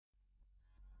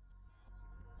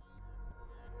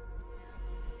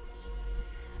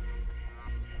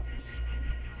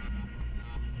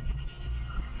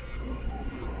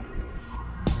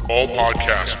All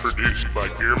podcasts produced by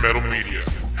Beer Metal Media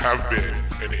have been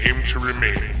and aim to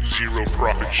remain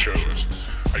zero-profit shows.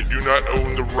 I do not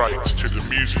own the rights to the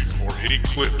music or any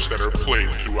clips that are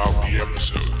played throughout the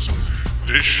episodes.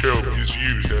 This show is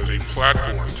used as a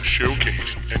platform to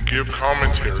showcase and give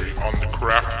commentary on the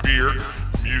craft beer,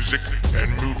 music,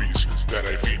 and movies that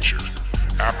I feature.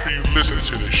 After you listen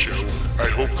to this show, I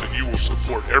hope that you will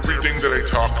support everything that I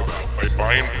talk about by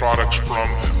buying products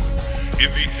from them.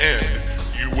 In the end,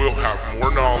 you will have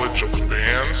more knowledge of the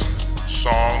bands,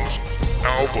 songs,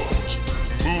 albums,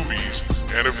 movies,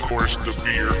 and of course the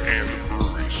beer and the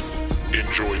breweries.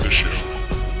 Enjoy the show.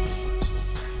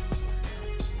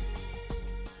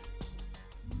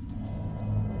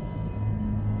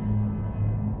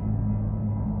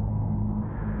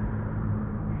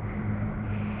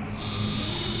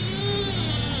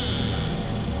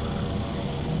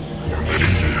 For many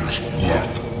years,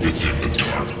 locked within the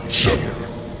dark cellar.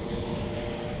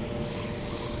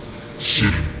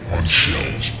 Sitting on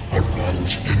shelves are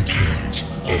bottles and cans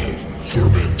of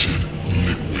fermented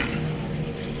liquid.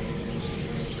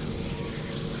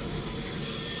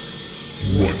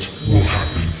 What will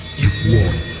happen if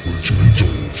one were to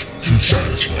indulge to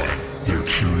satisfy their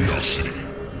curiosity?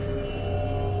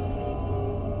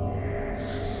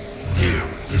 There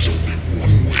is only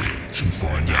one way to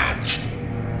find out.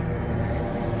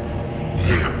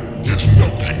 There is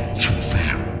nothing to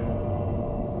fear,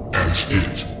 as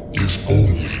it is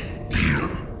only beer.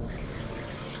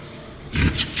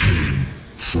 It came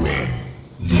from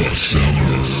the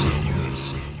cellar.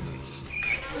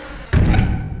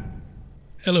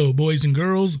 Hello, boys and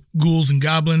girls, ghouls and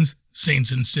goblins,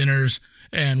 saints and sinners,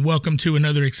 and welcome to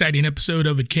another exciting episode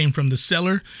of It Came From the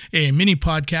Cellar, a mini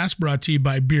podcast brought to you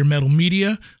by Beer Metal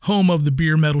Media, home of the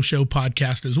Beer Metal Show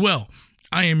podcast as well.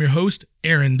 I am your host,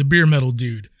 Aaron, the Beer Metal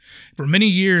Dude. For many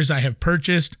years, I have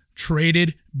purchased,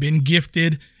 traded, been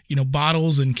gifted,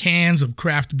 bottles and cans of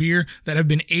craft beer that have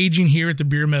been aging here at the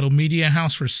Beer Metal Media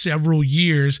House for several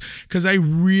years because I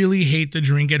really hate to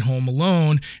drink at home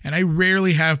alone and I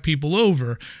rarely have people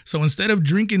over. So instead of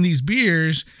drinking these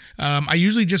beers, I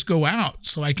usually just go out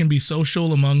so I can be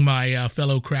social among my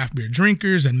fellow craft beer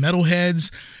drinkers and metalheads.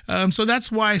 So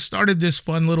that's why I started this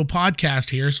fun little podcast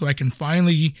here so I can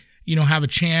finally have a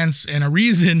chance and a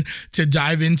reason to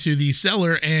dive into the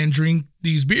cellar and drink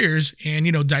these beers and,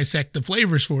 dissect the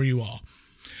flavors for you all.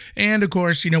 And of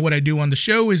course, what I do on the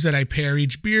show is that I pair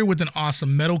each beer with an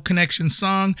awesome Metal Connection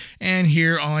song. And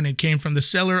here on It Came From the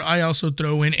Cellar, I also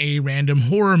throw in a random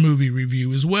horror movie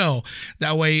review as well.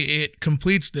 That way it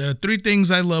completes the three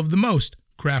things I love the most: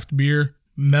 craft beer,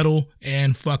 metal,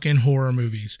 and fucking horror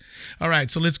movies. All right,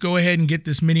 so let's go ahead and get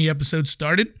this mini episode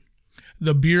started.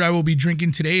 The beer I will be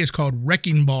drinking today is called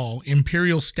Wrecking Ball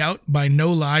Imperial Stout by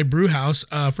No Lie Brewhouse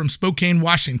from Spokane,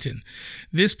 Washington.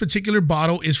 This particular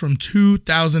bottle is from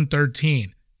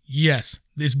 2013. Yes,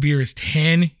 this beer is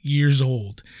 10 years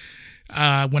old.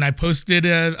 When I posted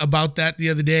about that the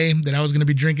other day, that I was going to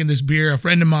be drinking this beer, a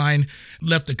friend of mine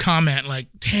left a comment like,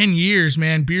 10 years,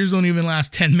 man, beers don't even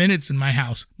last 10 minutes in my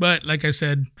house. But like I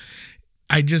said,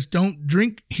 I just don't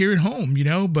drink here at home,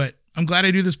 but I'm glad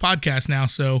I do this podcast now,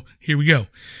 so here we go.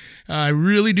 I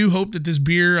really do hope that this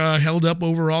beer held up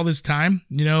over all this time.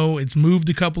 It's moved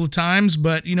a couple of times,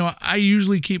 but, I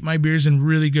usually keep my beers in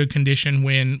really good condition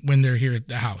when they're here at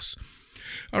the house.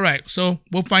 All right, so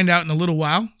we'll find out in a little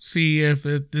while, see if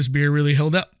this beer really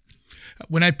held up.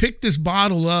 When I picked this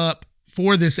bottle up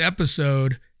for this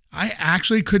episode, I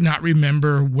actually could not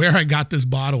remember where I got this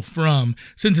bottle from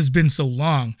since it's been so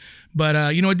long. But,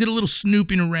 I did a little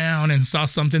snooping around and saw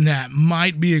something that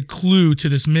might be a clue to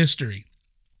this mystery.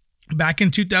 Back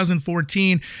in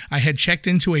 2014, I had checked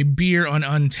into a beer on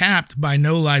Untapped by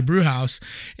No Lie Brewhouse.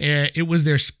 It was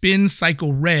their Spin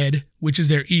Cycle Red, which is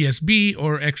their ESB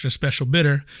or extra special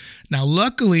bitter. Now,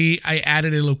 luckily, I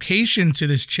added a location to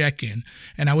this check-in,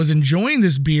 and I was enjoying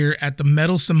this beer at the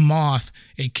Meddlesome Moth,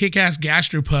 a kick-ass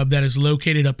gastropub that is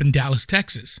located up in Dallas,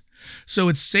 Texas. So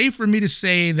it's safe for me to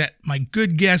say that my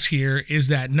good guess here is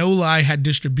that No Lie had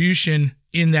distribution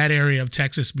in that area of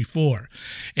Texas before,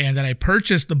 and that I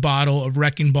purchased the bottle of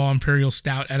Wrecking Ball Imperial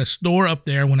Stout at a store up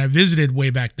there when I visited way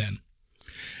back then.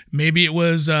 Maybe it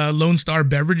was Lone Star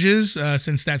Beverages,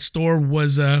 since that store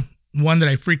was one that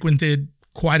I frequented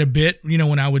quite a bit,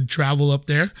 when I would travel up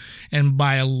there and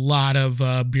buy a lot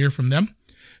of beer from them.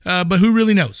 But who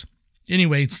really knows?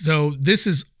 Anyway, so this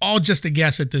is all just a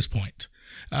guess at this point.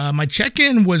 My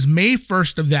check-in was May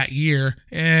 1st of that year,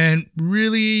 and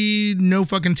really no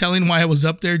fucking telling why I was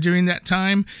up there during that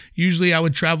time. Usually I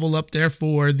would travel up there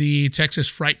for the Texas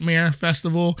Frightmare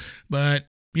Festival, but,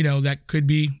 that could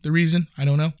be the reason. I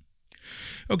don't know.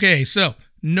 Okay, so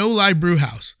No Lie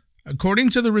Brewhouse. According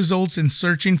to the results in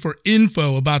searching for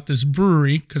info about this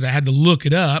brewery, because I had to look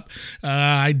it up,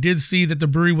 I did see that the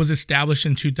brewery was established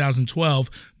in 2012,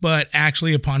 but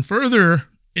actually upon further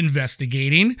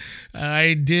investigating,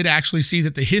 I did actually see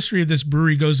that the history of this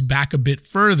brewery goes back a bit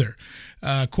further.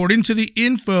 According to the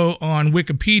info on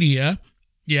Wikipedia,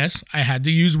 yes, I had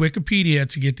to use Wikipedia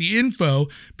to get the info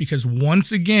because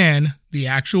once again, the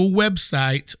actual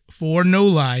website for No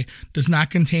Lie does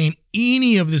not contain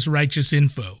any of this righteous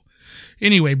info.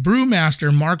 Anyway,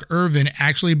 brewmaster Mark Irvin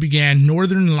actually began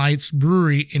Northern Lights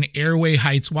Brewery in Airway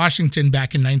Heights, Washington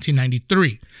back in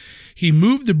 1993. He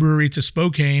moved the brewery to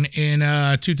Spokane in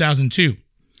 2002.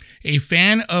 A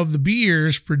fan of the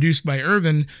beers produced by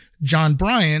Irvin, John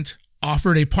Bryant,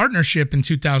 offered a partnership in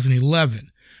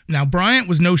 2011. Now, Bryant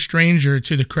was no stranger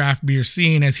to the craft beer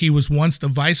scene as he was once the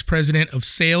vice president of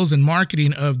sales and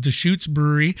marketing of Deschutes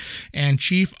Brewery and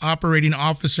chief operating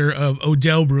officer of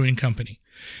Odell Brewing Company.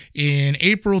 In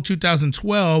April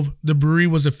 2012, the brewery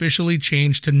was officially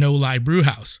changed to No Lie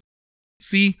Brewhouse.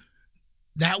 See,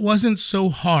 that wasn't so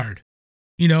hard.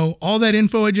 You know, all that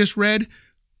info I just read,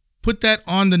 put that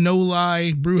on the No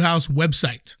Lie Brewhouse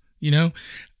website. You know,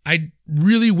 I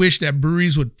really wish that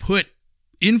breweries would put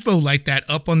info like that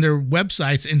up on their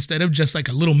websites instead of just like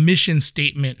a little mission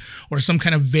statement or some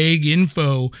kind of vague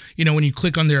info, you know, when you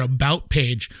click on their about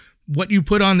page. What you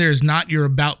put on there is not your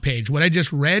about page. What I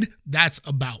just read, that's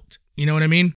about. You know what I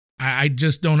mean? I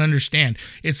just don't understand.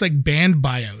 It's like band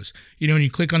bios. You know, when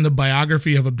you click on the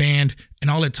biography of a band and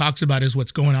all it talks about is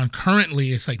what's going on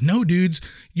currently, it's like, no, dudes,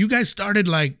 you guys started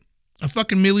like a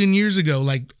fucking million years ago.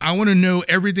 Like, I want to know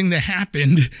everything that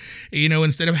happened, you know,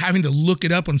 instead of having to look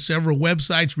it up on several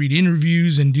websites, read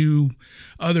interviews, and do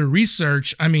other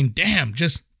research. I mean, damn,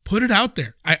 just put it out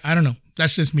there. I don't know.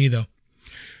 That's just me, though.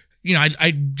 You know, I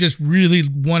just really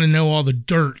want to know all the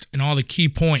dirt and all the key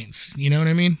points. You know what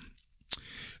I mean?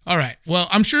 All right. Well,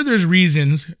 I'm sure there's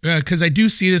reasons, because I do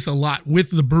see this a lot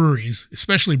with the breweries,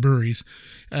 especially breweries.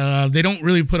 They don't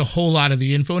really put a whole lot of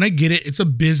the info, and I get it. It's a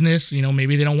business. You know,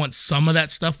 maybe they don't want some of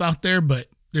that stuff out there, but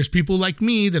there's people like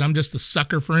me that I'm just a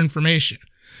sucker for information.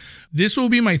 This will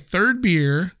be my third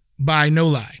beer by No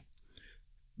Lie.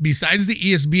 Besides the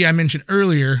ESB I mentioned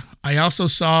earlier, I also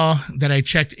saw that I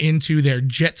checked into their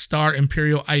Jetstar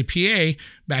Imperial IPA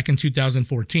back in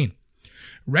 2014.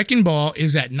 Wrecking Ball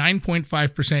is at 9.5%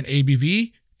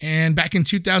 ABV, and back in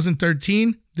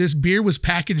 2013, this beer was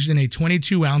packaged in a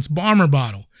 22-ounce bomber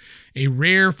bottle, a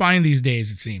rare find these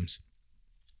days, it seems.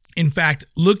 In fact,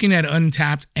 looking at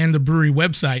Untappd and the brewery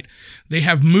website, they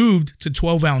have moved to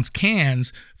 12-ounce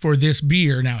cans for this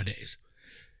beer nowadays.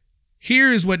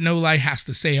 Here is what No Lie has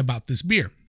to say about this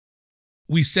beer.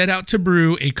 We set out to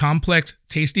brew a complex,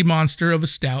 tasty monster of a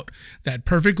stout that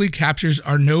perfectly captures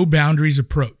our no boundaries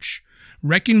approach.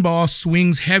 Wrecking Ball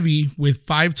swings heavy with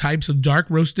 5 types of dark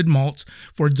roasted malts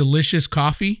for delicious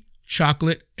coffee,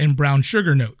 chocolate, and brown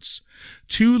sugar notes.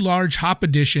 2 large hop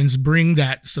additions bring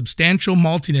that substantial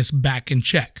maltiness back in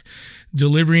check,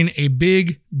 delivering a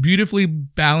big, beautifully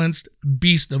balanced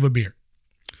beast of a beer.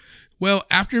 Well,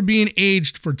 after being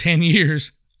aged for 10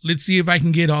 years, let's see if I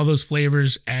can get all those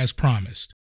flavors as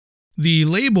promised. The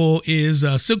label is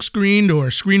silk-screened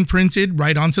or screen-printed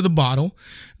right onto the bottle.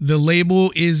 The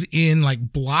label is in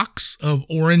like blocks of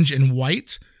orange and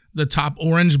white. The top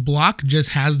orange block just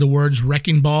has the words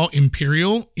Wrecking Ball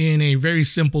Imperial in a very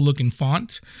simple-looking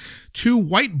font. 2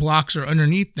 white blocks are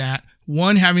underneath that,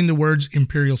 one having the words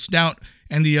Imperial Stout,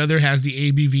 and the other has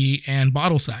the ABV and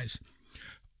bottle size.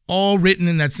 All written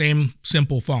in that same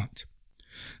simple font.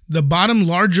 The bottom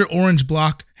larger orange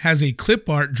block has a clip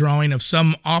art drawing of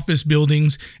some office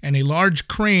buildings and a large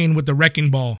crane with the wrecking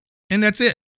ball. And that's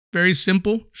it. Very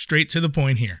simple, straight to the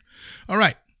point here. All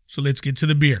right, so let's get to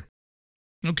the beer.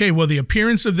 Okay, well, the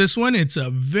appearance of this one, it's a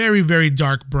very, very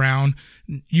dark brown.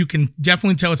 You can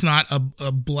definitely tell it's not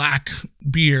a black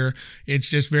beer. It's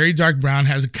just very dark brown,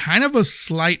 has a kind of a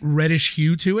slight reddish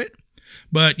hue to it,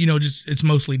 but, you know, just it's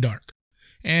mostly dark.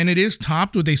 And it is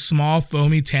topped with a small,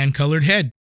 foamy, tan-colored head.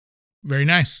 Very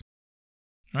nice.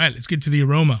 All right, let's get to the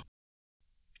aroma.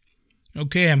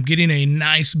 Okay, I'm getting a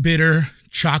nice bitter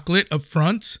chocolate up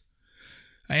front.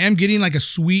 I am getting like a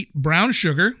sweet brown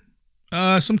sugar,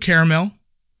 some caramel.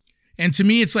 And to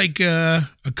me, it's like a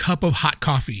cup of hot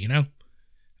coffee, you know?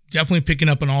 Definitely picking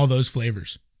up on all those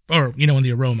flavors. Or, you know, in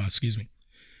the aroma, excuse me.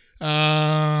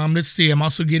 Let's see, I'm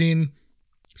also getting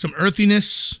some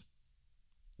earthiness.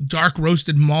 Dark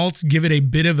roasted malts give it a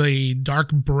bit of a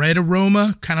dark bread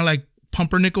aroma, kind of like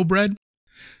pumpernickel bread.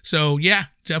 So yeah,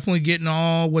 definitely getting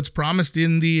all what's promised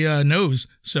in the nose.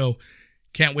 So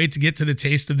can't wait to get to the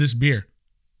taste of this beer.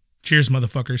 Cheers,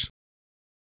 motherfuckers.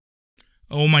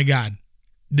 Oh my God.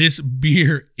 This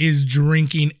beer is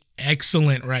drinking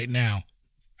excellent right now.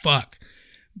 Fuck.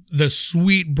 The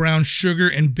sweet brown sugar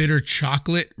and bitter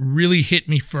chocolate really hit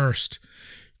me first,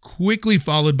 quickly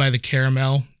followed by the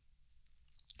caramel,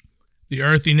 the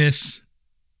earthiness,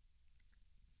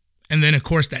 and then, of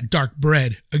course, that dark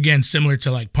bread, again, similar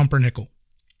to like pumpernickel.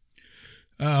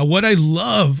 What I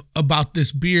love about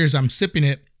this beer as I'm sipping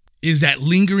it is that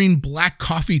lingering black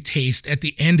coffee taste at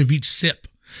the end of each sip.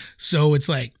 So it's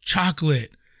like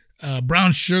chocolate,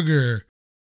 brown sugar,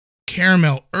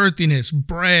 caramel, earthiness,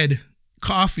 bread,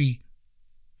 coffee.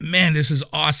 Man, this is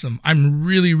awesome. I'm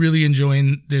really, really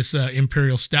enjoying this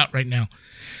Imperial Stout right now.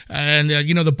 And,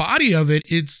 the body of it,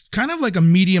 it's kind of like a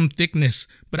medium thickness,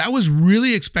 but I was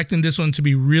really expecting this one to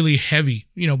be really heavy,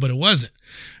 but it wasn't.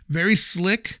 Very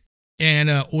slick and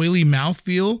oily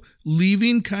mouthfeel,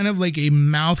 leaving kind of like a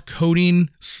mouth coating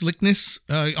slickness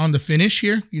on the finish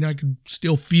here. I could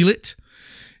still feel it.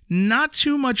 Not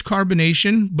too much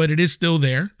carbonation, but it is still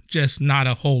there, just not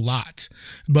a whole lot.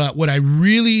 But what I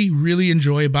really, really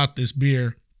enjoy about this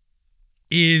beer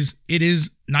is it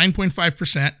is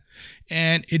 9.5%.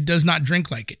 And it does not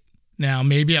drink like it. Now,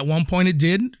 maybe at one point it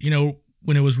did,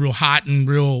 when it was real hot and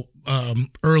real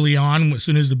early on, as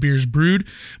soon as the beer is brewed.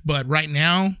 But right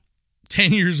now,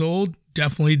 10 years old,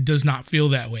 definitely does not feel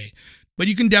that way. But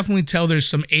you can definitely tell there's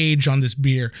some age on this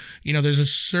beer. There's a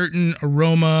certain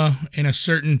aroma and a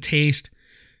certain taste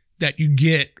that you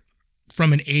get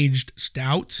from an aged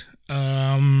stout.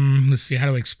 Let's see, how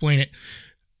do I explain it?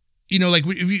 Like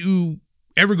if you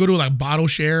ever go to like bottle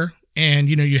share, and,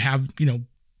 you have,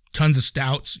 tons of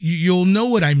stouts, you'll know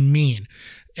what I mean.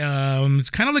 It's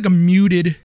kind of like a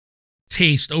muted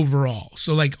taste overall.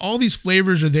 So like all these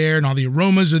flavors are there and all the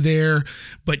aromas are there,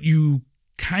 but you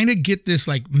kind of get this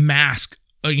like mask,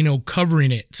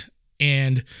 covering it.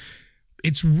 And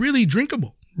it's really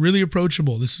drinkable, really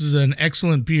approachable. This is an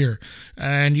excellent beer.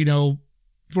 And,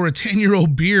 for a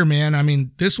 10-year-old beer, man, I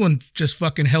mean, this one just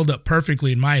fucking held up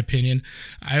perfectly, in my opinion.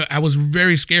 I was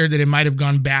very scared that it might have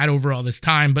gone bad over all this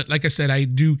time, but like I said, I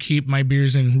do keep my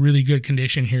beers in really good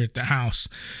condition here at the house.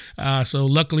 So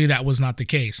luckily that was not the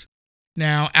case.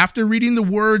 Now, after reading the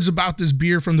words about this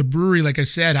beer from the brewery, like I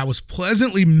said, I was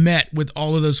pleasantly met with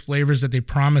all of those flavors that they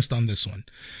promised on this one.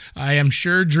 I am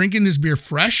sure drinking this beer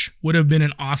fresh would have been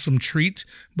an awesome treat,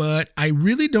 but I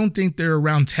really don't think they're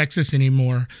around Texas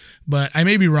anymore, but I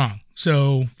may be wrong.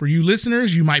 So for you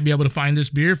listeners, you might be able to find this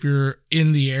beer if you're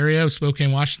in the area of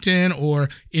Spokane, Washington, or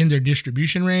in their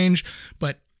distribution range,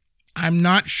 but I'm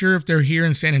not sure if they're here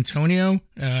in San Antonio.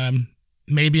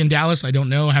 Maybe in Dallas. I don't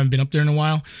know. I haven't been up there in a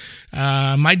while.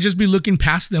 Might just be looking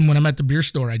past them when I'm at the beer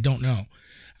store. I don't know.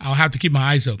 I'll have to keep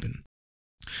my eyes open.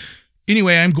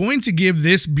 Anyway, I'm going to give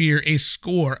this beer a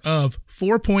score of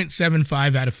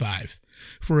 4.75 out of 5.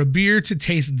 For a beer to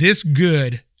taste this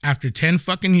good after 10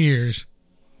 fucking years,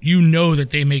 you know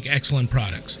that they make excellent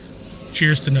products.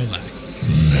 Cheers to No Lag.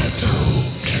 Metal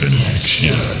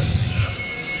Connection.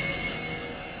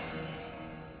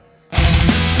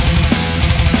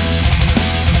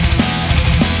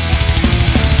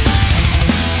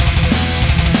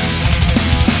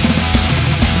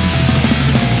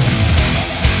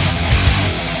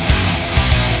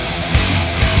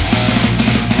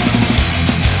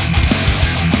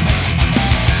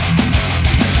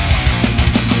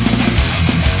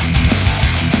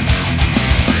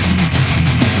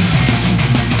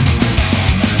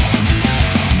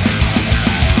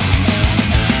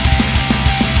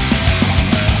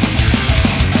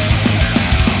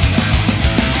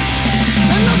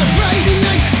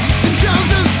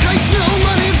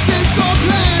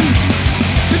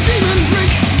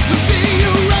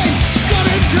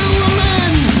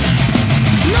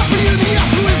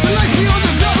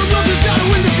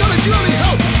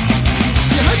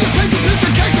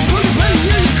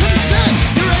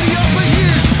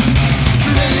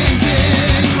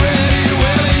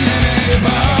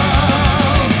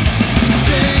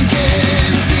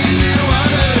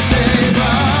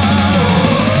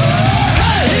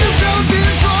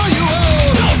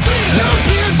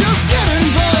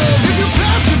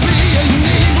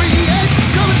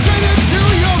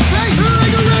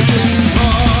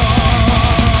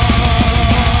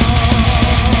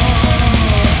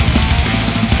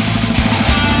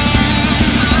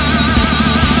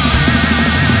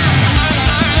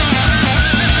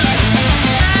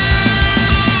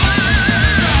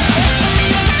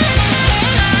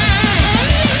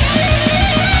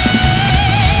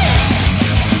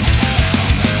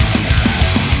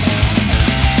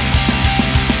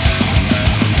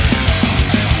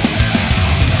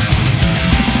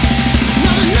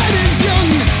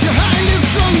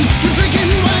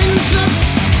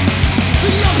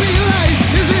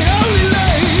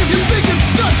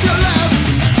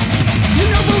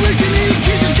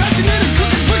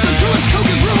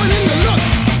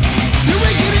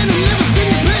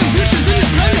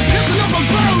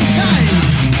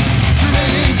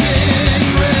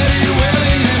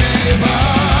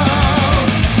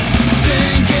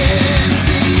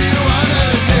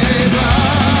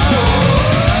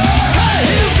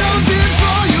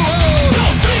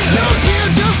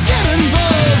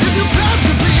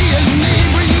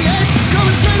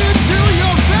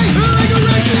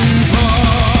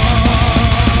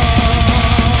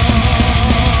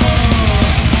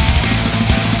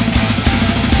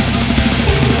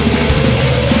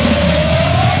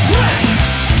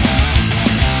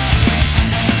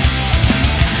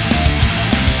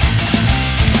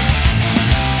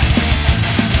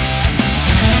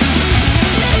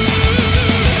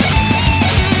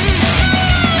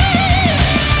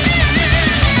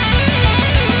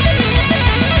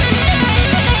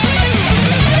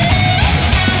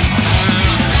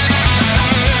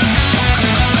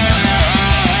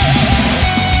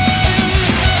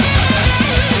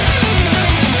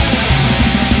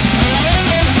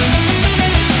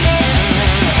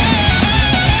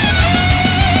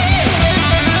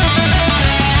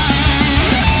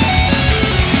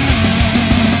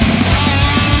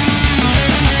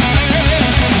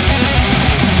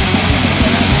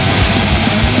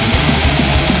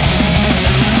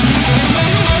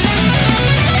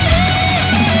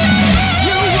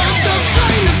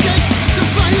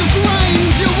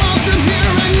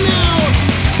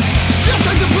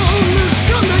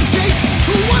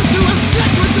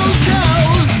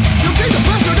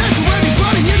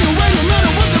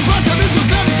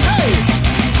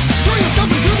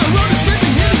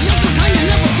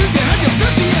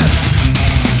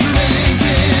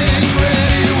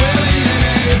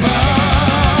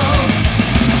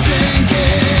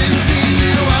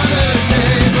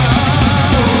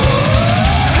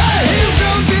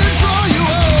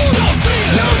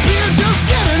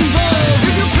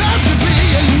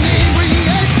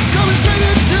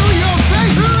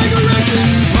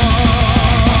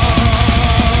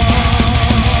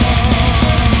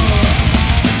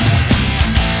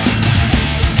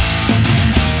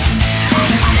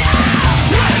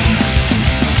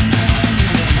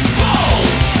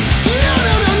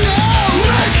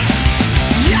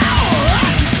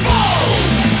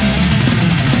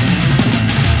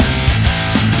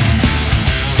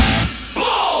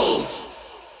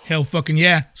 Hell fucking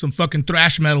yeah, some fucking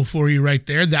thrash metal for you right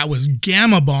there. That was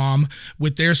Gamma Bomb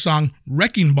with their song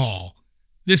Wrecking Ball.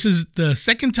 This is the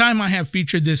second time I have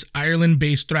featured this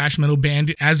Ireland-based thrash metal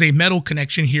band as a metal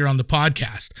connection here on the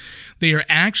podcast. They are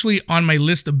actually on my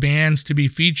list of bands to be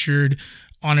featured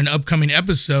on an upcoming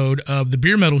episode of the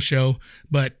Beer Metal Show,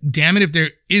 but damn it if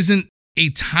there isn't a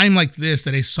time like this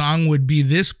that a song would be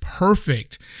this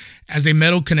perfect as a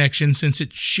metal connection, since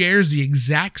it shares the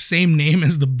exact same name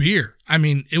as the beer. I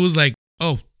mean, it was like,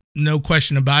 oh, no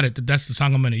question about it, that's the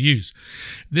song I'm going to use.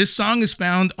 This song is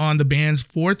found on the band's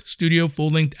fourth studio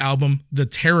full-length album, The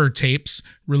Terror Tapes,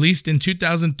 released in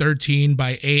 2013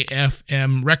 by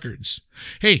AFM Records.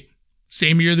 Hey,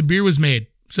 same year the beer was made,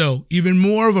 so even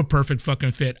more of a perfect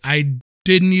fucking fit. I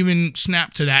didn't even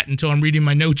snap to that until I'm reading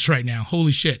my notes right now.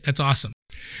 Holy shit, that's awesome.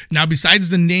 Now, besides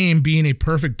the name being a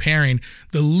perfect pairing,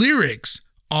 the lyrics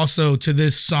also to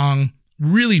this song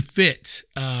really fit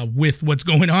with what's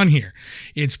going on here.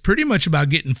 It's pretty much about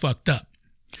getting fucked up.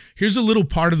 Here's a little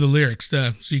part of the lyrics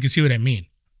so you can see what I mean.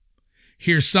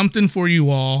 Here's something for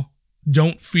you all.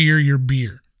 Don't fear your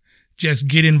beer. Just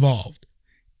get involved.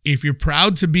 If you're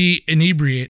proud to be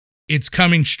inebriate, it's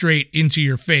coming straight into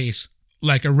your face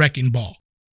like a wrecking ball.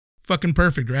 Fucking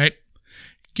perfect, right?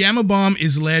 Gamma Bomb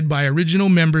is led by original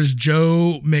members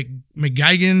Joe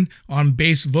McGuigan on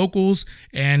bass vocals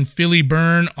and Philly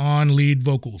Byrne on lead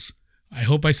vocals. I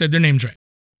hope I said their names right.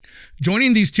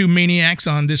 Joining these two maniacs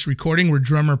on this recording were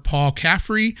drummer Paul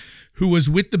Caffrey, who was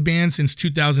with the band since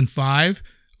 2005,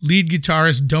 lead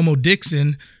guitarist Domo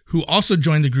Dixon, who also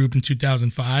joined the group in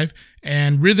 2005,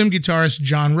 and rhythm guitarist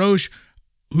John Roche,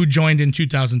 who joined in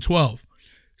 2012.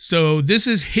 So this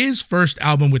is his first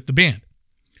album with the band.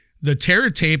 The Terror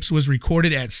Tapes was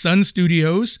recorded at Sun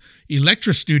Studios,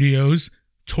 Elektra Studios,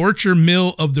 Torture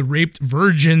Mill of the Raped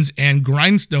Virgins, and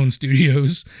Grindstone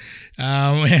Studios,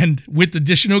 and with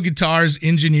additional guitars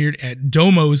engineered at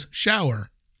Domo's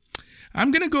Shower. I'm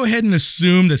going to go ahead and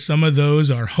assume that some of those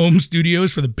are home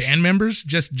studios for the band members,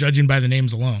 just judging by the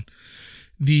names alone.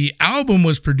 The album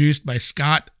was produced by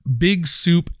Scott Big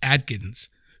Soup Atkins,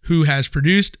 who has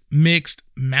produced, mixed,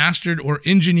 mastered, or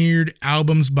engineered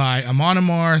albums by Amon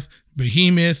Amarth,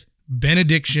 Behemoth,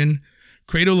 Benediction,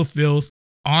 Cradle of Filth,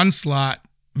 Onslaught,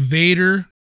 Vader,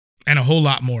 and a whole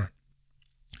lot more.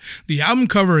 The album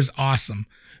cover is awesome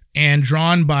and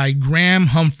drawn by Graham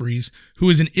Humphreys, who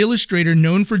is an illustrator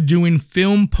known for doing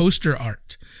film poster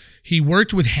art. He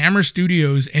worked with Hammer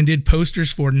Studios and did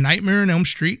posters for Nightmare on Elm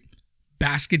Street,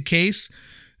 Basket Case,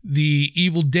 The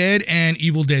Evil Dead, and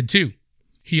Evil Dead 2.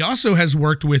 He also has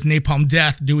worked with Napalm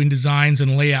Death doing designs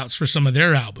and layouts for some of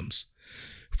their albums.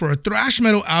 For a thrash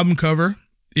metal album cover,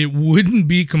 it wouldn't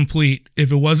be complete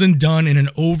if it wasn't done in an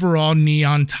overall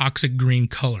neon toxic green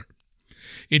color.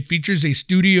 It features a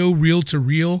studio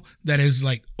reel-to-reel that is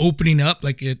like opening up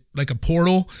like a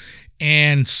portal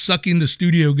and sucking the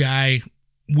studio guy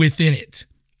within it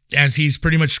as he's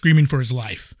pretty much screaming for his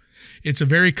life. It's a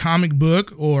very comic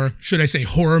book, or should I say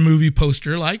horror movie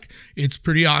poster like. It's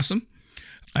pretty awesome.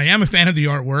 I am a fan of the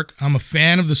artwork. I'm a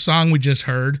fan of the song we just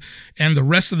heard and the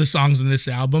rest of the songs in this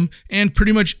album and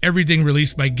pretty much everything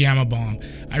released by Gamma Bomb.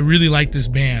 I really like this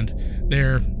band.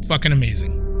 They're fucking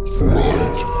amazing.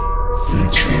 Fright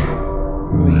Feature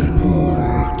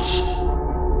Report.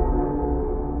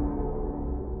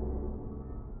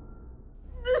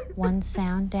 One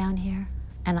sound down here,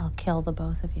 and I'll kill the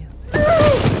both of you.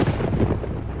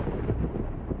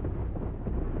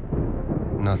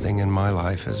 Nothing in my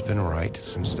life has been right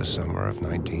since the summer of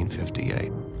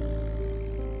 1958.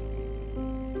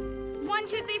 1,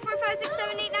 2, 3, 4, 5, 6,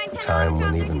 7, 8, 9, 10. A time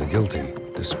when even the guilty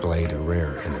displayed a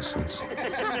rare innocence.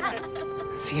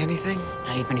 See anything?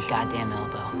 Not even a goddamn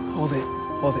elbow. Hold it.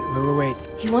 Wait.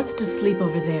 He wants to sleep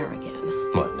over there again.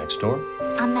 What, next door?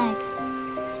 I'm Meg.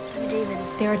 I'm David.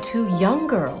 There are 2 young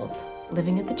girls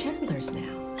living at the Chandlers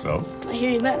now. So? I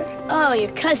hear you met her. Oh, your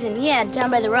cousin. Yeah,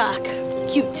 down by the rock.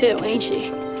 Cute too, ain't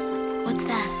she? What's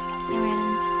that? They were in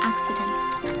an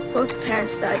accident. Both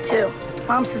parents died too.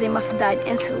 Mom says they must have died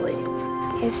instantly.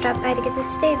 He stopped by to get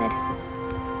this to David.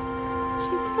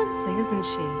 She's something, isn't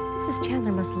she? Mrs.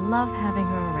 Chandler must love having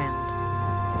her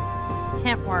around.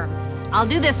 Tent worms. I'll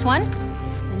do this one,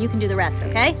 and you can do the rest,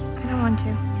 okay? I don't want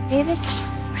to. David,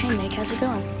 Hey, Meg, how's it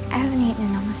going? I haven't eaten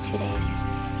in almost 2 days.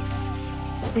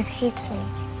 Ruth hates me.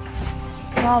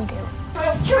 We all do. I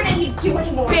don't care what you do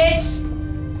anymore, bitch!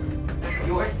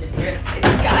 Your sister is a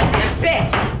goddamn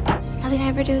bitch! Nothing I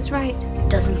ever do is right.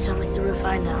 Doesn't sound like the Ruth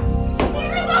I know.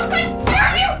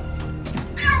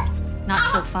 Not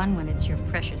so fun when it's your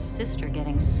precious sister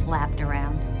getting slapped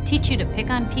around. Teach you to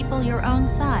pick on people your own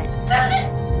size.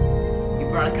 You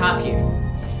brought a cop here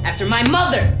after my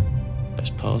mother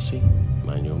Best policy,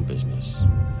 mind your own business.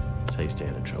 That's how you stay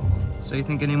out of trouble. So you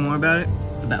think any more about it?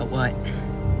 About what?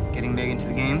 Getting Meg into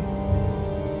the game?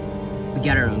 We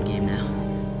got our own game now.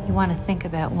 You want to think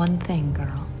about one thing,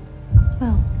 girl.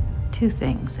 Well, two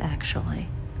things, actually.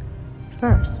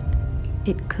 First,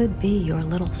 it could be your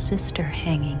little sister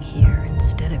hanging here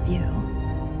instead of you.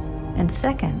 And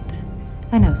second,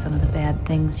 I know some of the bad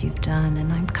things you've done,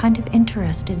 and I'm kind of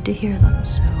interested to hear them,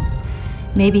 so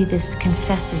maybe this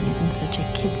confessing isn't such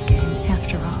a kid's game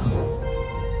after all.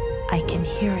 I can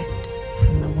hear it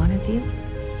from the one of you,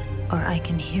 or I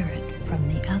can hear it from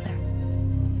the other.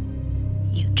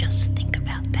 You just think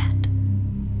about that.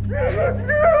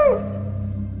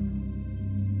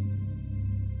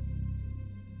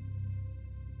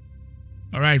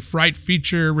 All right, Fright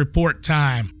Feature report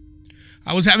time.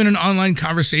 I was having an online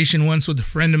conversation once with a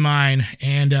friend of mine,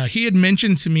 and he had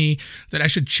mentioned to me that I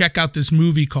should check out this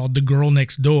movie called The Girl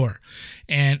Next Door.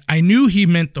 And I knew he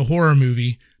meant the horror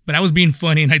movie, but I was being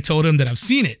funny, and I told him that I've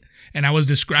seen it. And I was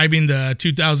describing the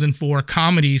 2004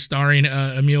 comedy starring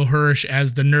Emile Hirsch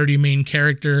as the nerdy main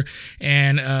character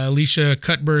and Alicia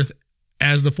Cuthbert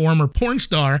as the former porn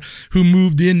star who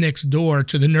moved in next door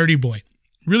to the nerdy boy.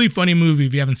 Really funny movie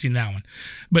if you haven't seen that one.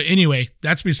 But anyway,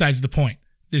 that's besides the point.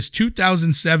 This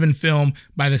 2007 film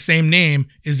by the same name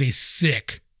is a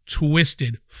sick,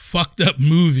 twisted, fucked up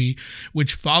movie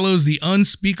which follows the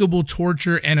unspeakable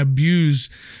torture and abuse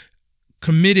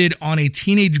committed on a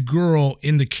teenage girl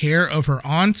in the care of her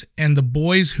aunt and the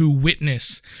boys who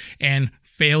witness and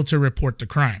fail to report the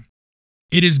crime.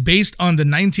 It is based on the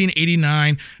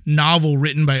 1989 novel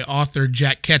written by author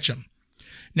Jack Ketchum.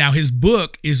 Now, his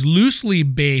book is loosely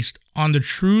based on the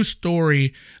true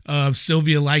story of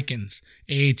Sylvia Likens,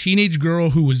 a teenage girl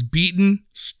who was beaten,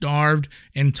 starved,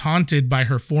 and taunted by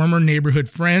her former neighborhood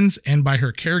friends and by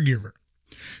her caregiver.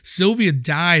 Sylvia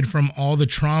died from all the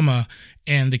trauma,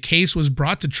 and the case was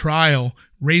brought to trial,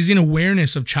 raising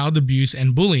awareness of child abuse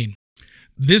and bullying.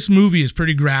 This movie is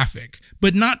pretty graphic,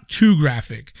 but not too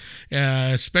graphic,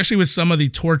 especially with some of the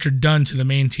torture done to the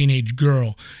main teenage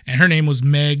girl. And her name was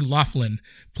Meg Laughlin,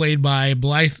 played by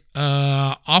Blythe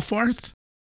Offworth.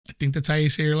 I think that's how you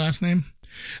say her last name.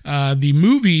 The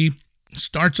movie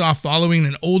starts off following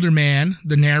an older man,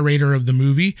 the narrator of the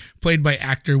movie, played by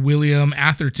actor William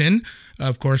Atherton.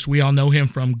 Of course, we all know him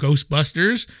from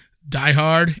Ghostbusters, Die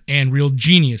Hard, and Real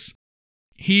Genius.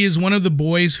 He is one of the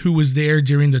boys who was there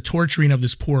during the torturing of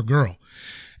this poor girl.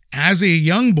 As a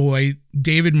young boy,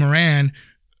 David Moran,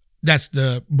 that's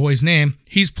the boy's name,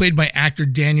 he's played by actor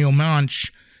Daniel Manch,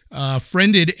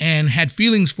 friended and had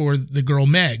feelings for the girl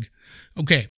Meg.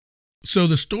 Okay, so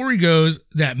the story goes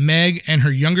that Meg and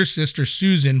her younger sister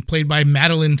Susan, played by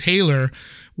Madeline Taylor,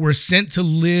 were sent to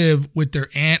live with their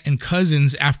aunt and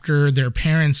cousins after their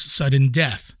parents' sudden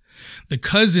death. The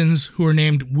cousins, who are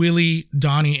named Willie,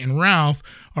 Donnie, and Ralph,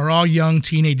 are all young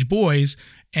teenage boys,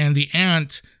 and the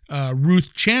aunt,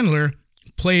 Ruth Chandler,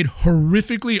 played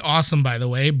horrifically awesome, by the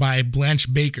way, by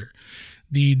Blanche Baker.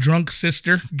 The drunk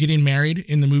sister getting married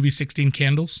in the movie 16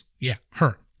 Candles. Yeah,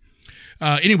 her.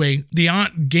 Anyway, the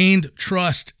aunt gained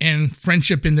trust and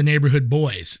friendship in the neighborhood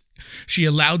boys. She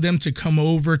allowed them to come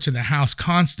over to the house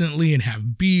constantly and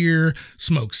have beer,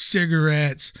 smoke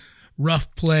cigarettes,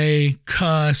 rough play,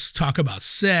 cuss, talk about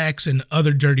sex, and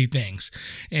other dirty things.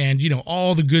 And,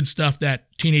 all the good stuff that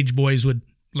teenage boys would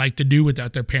like to do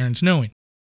without their parents knowing.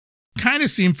 Kind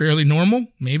of seemed fairly normal,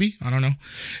 maybe. I don't know.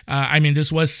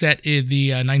 This was set in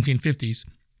the 1950s.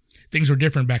 Things were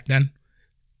different back then.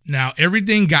 Now,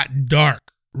 everything got dark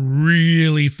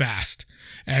really fast,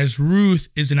 as Ruth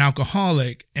is an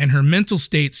alcoholic and her mental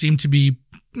state seemed to be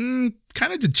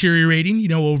kind of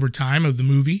deteriorating, over time of the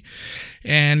movie.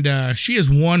 And she is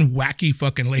one wacky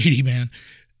fucking lady, man.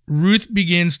 Ruth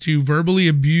begins to verbally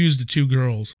abuse the two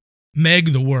girls,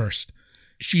 Meg the worst.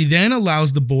 She then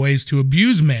allows the boys to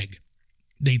abuse Meg.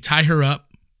 They tie her up,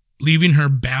 leaving her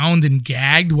bound and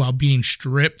gagged while being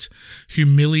stripped,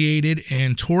 humiliated,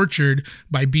 and tortured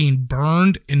by being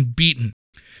burned and beaten.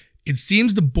 It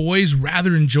seems the boys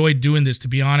rather enjoyed doing this, to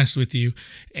be honest with you,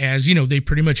 as, they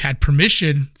pretty much had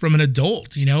permission from an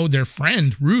adult, their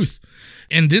friend, Ruth.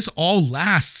 And this all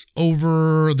lasts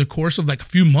over the course of like a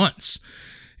few months.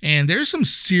 And there's some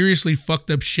seriously fucked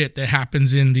up shit that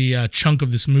happens in the chunk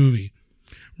of this movie.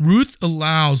 Ruth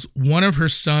allows one of her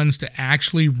sons to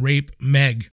actually rape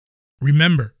Meg.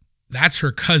 Remember, that's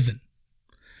her cousin.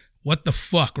 What the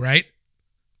fuck, right?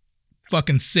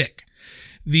 Fucking sick.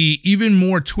 The even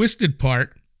more twisted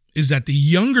part is that the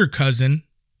younger cousin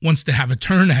wants to have a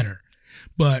turn at her.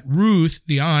 But Ruth,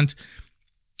 the aunt,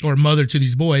 or mother to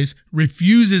these boys,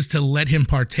 refuses to let him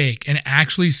partake and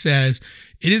actually says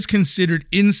it is considered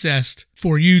incest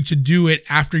for you to do it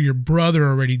after your brother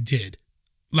already did.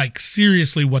 Like,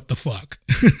 seriously, what the fuck?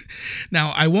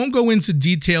 Now, I won't go into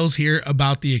details here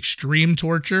about the extreme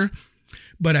torture,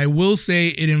 but I will say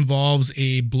it involves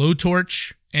a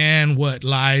blowtorch and what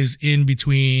lies in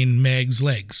between Meg's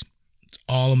legs. That's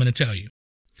all I'm going to tell you.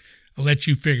 I'll let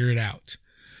you figure it out.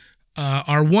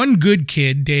 Our one good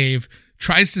kid, Dave,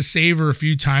 tries to save her a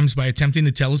few times by attempting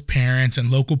to tell his parents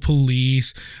and local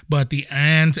police, but the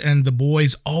aunt and the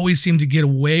boys always seem to get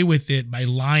away with it by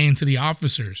lying to the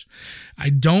officers. I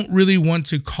don't really want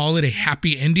to call it a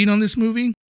happy ending on this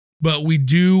movie, but we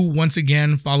do once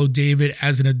again follow David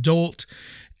as an adult,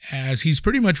 as he's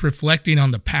pretty much reflecting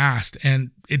on the past, and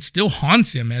it still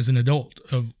haunts him as an adult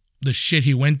of the shit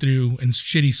he went through and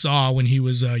shit he saw when he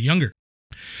was younger.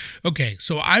 Okay,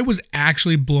 so I was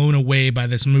actually blown away by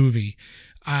this movie.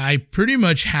 I pretty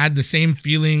much had the same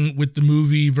feeling with the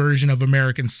movie version of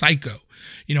American Psycho.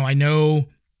 You know, I know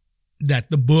that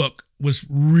the book was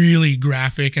really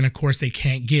graphic, and of course they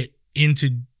can't get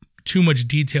into too much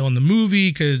detail in the movie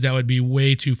because that would be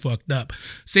way too fucked up.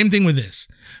 Same thing with this.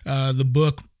 The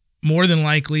book more than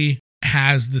likely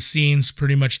has the scenes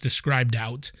pretty much described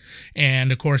out,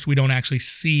 and of course we don't actually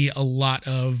see a lot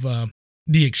of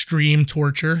the extreme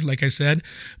torture, like I said,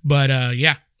 but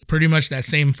yeah, pretty much that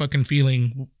same fucking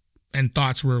feeling and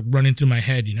thoughts were running through my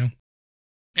head, you know?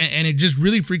 And it just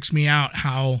really freaks me out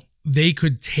how they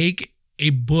could take a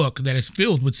book that is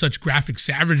filled with such graphic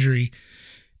savagery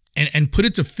and put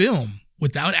it to film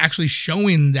without actually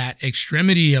showing that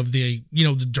extremity of the, you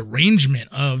know, the derangement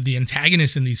of the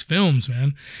antagonist in these films,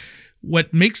 man.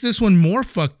 What makes this one more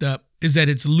fucked up is that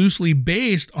it's loosely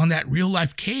based on that real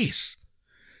life case.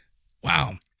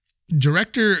 Wow.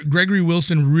 Director Gregory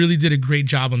Wilson really did a great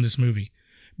job on this movie.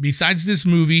 Besides this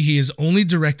movie, he has only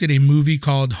directed a movie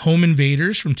called Home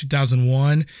Invaders from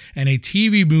 2001 and a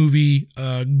TV movie,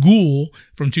 Ghoul,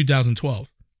 from 2012.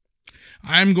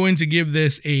 I'm going to give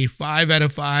this a 5 out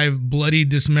of 5 bloody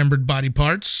dismembered body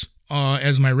parts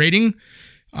as my rating.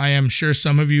 I am sure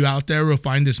some of you out there will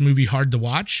find this movie hard to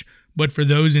watch, but for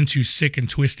those into sick and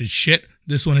twisted shit,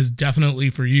 this one is definitely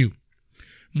for you.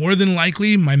 More than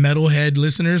likely, my metalhead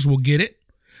listeners will get it,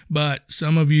 but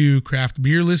some of you craft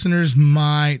beer listeners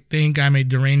might think I'm a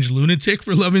deranged lunatic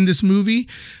for loving this movie,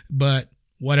 but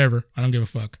whatever, I don't give a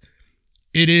fuck.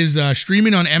 It is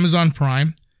streaming on Amazon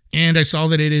Prime, and I saw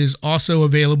that it is also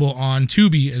available on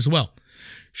Tubi as well.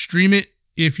 Stream it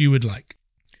if you would like.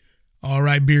 All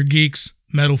right, beer geeks,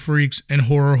 metal freaks, and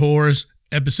horror whores,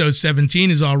 episode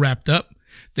 17 is all wrapped up.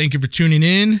 Thank you for tuning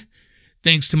in.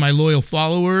 Thanks to my loyal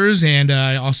followers, and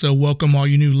I also welcome all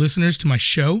you new listeners to my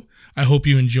show. I hope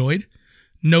you enjoyed.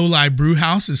 No Lie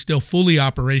Brewhouse is still fully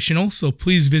operational, so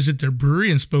please visit their brewery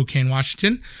in Spokane,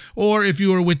 Washington, or if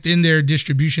you are within their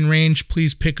distribution range,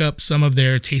 please pick up some of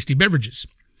their tasty beverages.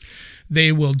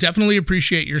 They will definitely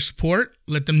appreciate your support.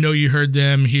 Let them know you heard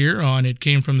them here on It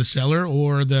Came From The Cellar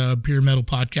or the Beer Metal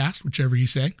Podcast, whichever you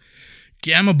say.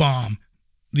 Gamma Bomb,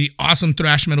 the awesome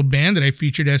thrash metal band that I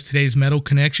featured as today's Metal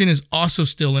Connection, is also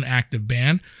still an active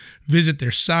band. Visit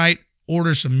their site,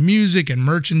 order some music and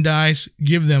merchandise,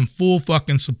 give them full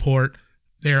fucking support.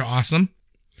 They're awesome.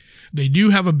 They do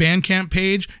have a Bandcamp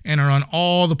page and are on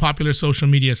all the popular social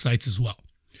media sites as well.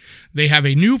 They have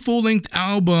a new full-length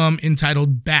album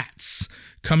entitled Bats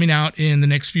coming out in the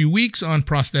next few weeks on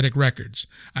Prosthetic Records.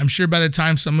 I'm sure by the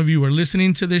time some of you are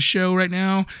listening to this show right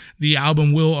now, the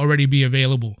album will already be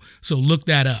available, so look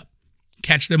that up.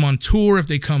 Catch them on tour if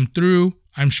they come through.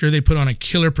 I'm sure they put on a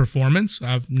killer performance.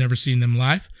 I've never seen them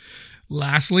live.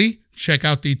 Lastly, check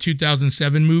out the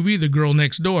 2007 movie, The Girl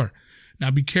Next Door.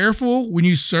 Now be careful when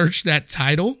you search that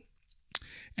title,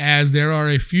 as there are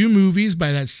a few movies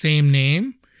by that same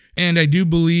name. And I do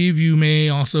believe you may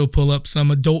also pull up some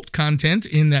adult content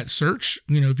in that search,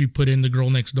 if you put in The Girl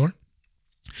Next Door.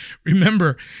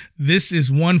 Remember, this is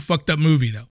one fucked up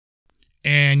movie, though.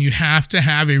 And you have to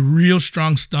have a real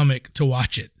strong stomach to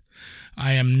watch it.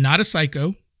 I am not a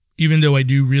psycho, even though I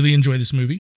do really enjoy this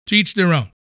movie. To each their own.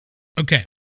 Okay,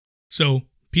 so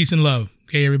peace and love.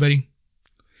 Okay, everybody?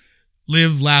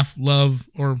 Live, laugh, love,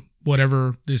 or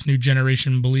whatever this new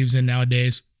generation believes in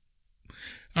nowadays.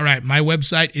 All right, my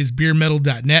website is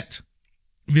beermetal.net.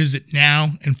 Visit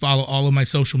now and follow all of my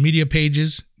social media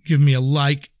pages. Give me a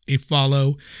like, a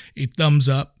follow, a thumbs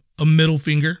up, a middle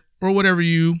finger, or whatever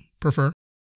you prefer.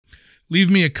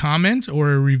 Leave me a comment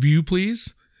or a review,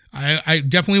 please. I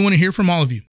definitely want to hear from all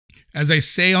of you. As I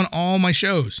say on all my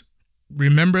shows,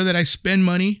 remember that I spend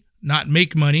money, not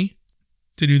make money,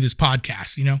 to do this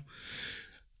podcast,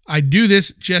 I do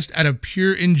this just out of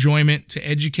pure enjoyment to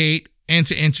educate and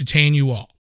to entertain you all.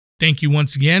 Thank you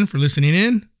once again for listening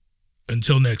in.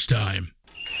 Until next time.